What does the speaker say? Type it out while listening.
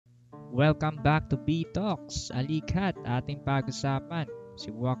Welcome back to B-Talks. Alikat ating pag-usapan si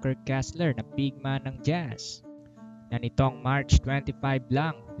Walker Kessler na big man ng Jazz na nitong March 25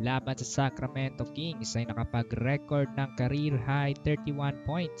 lang laban sa Sacramento Kings ay nakapag-record ng career high 31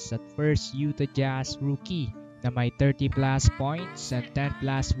 points at first Utah Jazz rookie na may 30 plus points and 10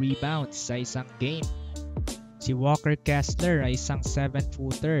 plus rebounds sa isang game. Si Walker Kessler ay isang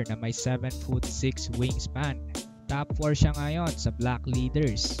 7-footer na may 7'6" wingspan. Top 4 siya ngayon sa block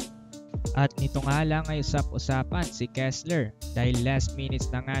leaders. At nito nga lang ay usap-usapan si Kessler dahil less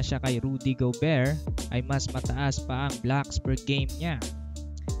minutes na nga siya kay Rudy Gobert ay mas mataas pa ang blocks per game niya.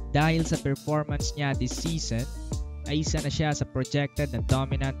 Dahil sa performance niya this season ay isa na siya sa projected na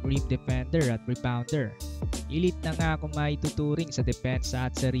dominant rim defender at rebounder. Elite na nga kung maituturing sa depensa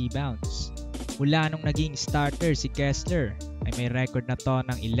at sa rebounds. Mula nung naging starter si Kessler ay may record na to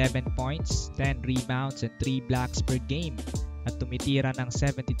ng 11 points, 10 rebounds and 3 blocks per game at tumitira ng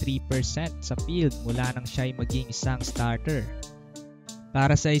 73% sa field mula nang siya'y maging isang starter.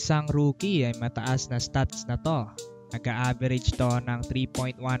 Para sa isang rookie ay mataas na stats na to. Nag-average to ng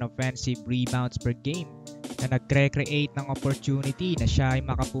 3.1 offensive rebounds per game na nagre-create ng opportunity na siya ay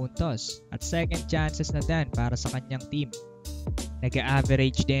makapuntos at second chances na din para sa kanyang team.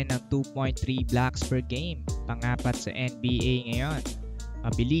 Nag-average din ng 2.3 blocks per game, pang-apat sa NBA ngayon.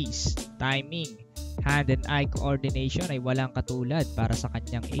 Mabilis, timing, hand and eye coordination ay walang katulad para sa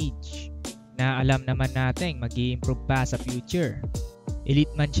kanyang age, na alam naman nating mag-i-improve pa sa future.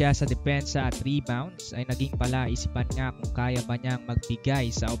 Elite man siya sa depensa at rebounds ay naging palaisipan nga kung kaya ba niyang magbigay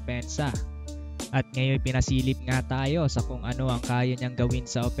sa opensa. At ngayon pinasilip nga tayo sa kung ano ang kaya niyang gawin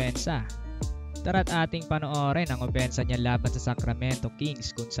sa opensa. Tara't ating panoorin ang opensa niya laban sa Sacramento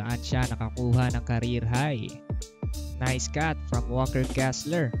Kings kung saan siya nakakuha ng career high. Nice cut from Walker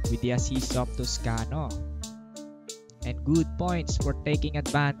Kessler with the assist of Toscano. And good points for taking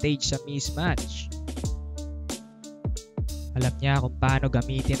advantage sa mismatch. Alam niya kung paano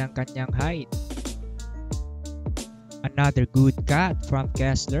gamitin ang kanyang height. Another good cut from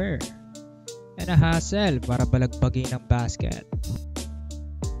Kessler. And a hustle para balagbagin ang basket.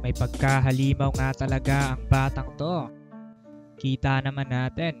 May pagkahalimaw nga talaga ang batang to. Kita naman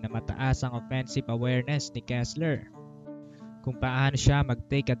natin na mataas ang offensive awareness ni Kessler. Kung paano siya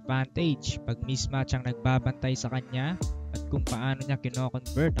mag-take advantage pag mismatch ang nagbabantay sa kanya at kung paano niya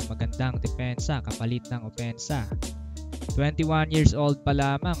kino-convert ang magandang depensa kapalit ng opensa. 21 years old pa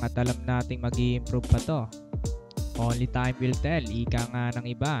lamang at alam nating mag-i-improve pa to. Only time will tell, ika nga ng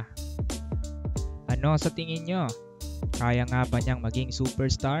iba. Ano sa tingin nyo? Kaya nga ba niyang maging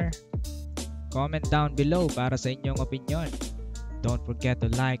superstar? Comment down below para sa inyong opinion. Don't forget to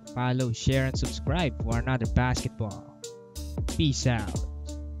like, follow, share, and subscribe for another basketball. Peace out.